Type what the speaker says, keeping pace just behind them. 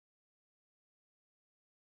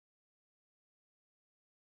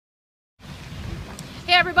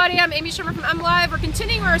everybody, I'm Amy Sherman from MLive. We're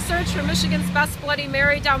continuing our search for Michigan's best Bloody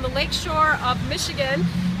Mary down the lakeshore of Michigan.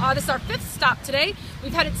 This is our 5th stop today.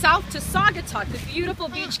 We've headed south to Saugatuck, the beautiful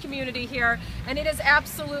beach community here, and it is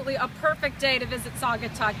absolutely a perfect day to visit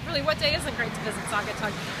Saugatuck. Really, what day isn't great to visit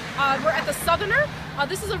Saugatuck? We're at the Southerner.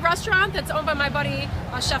 This is a restaurant that's owned by my buddy,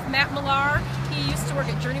 Chef Matt Millar. He used to work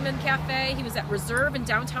at Journeyman Cafe. He was at Reserve in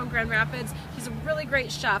downtown Grand Rapids. He's a really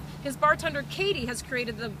great chef. His bartender, Katie, has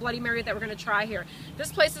created the Bloody Mary that we're going to try here.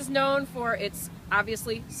 This place is known for its,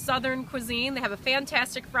 obviously, Southern cuisine. They have a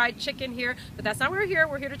fantastic fried chicken here, but that's not why we're here.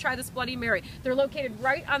 We're here to try this Bloody Mary. They're located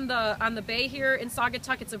right on the bay here in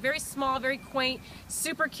Saugatuck. It's a very small, very quaint,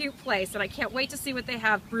 super cute place, and I can't wait to see what they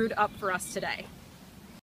have brewed up for us today.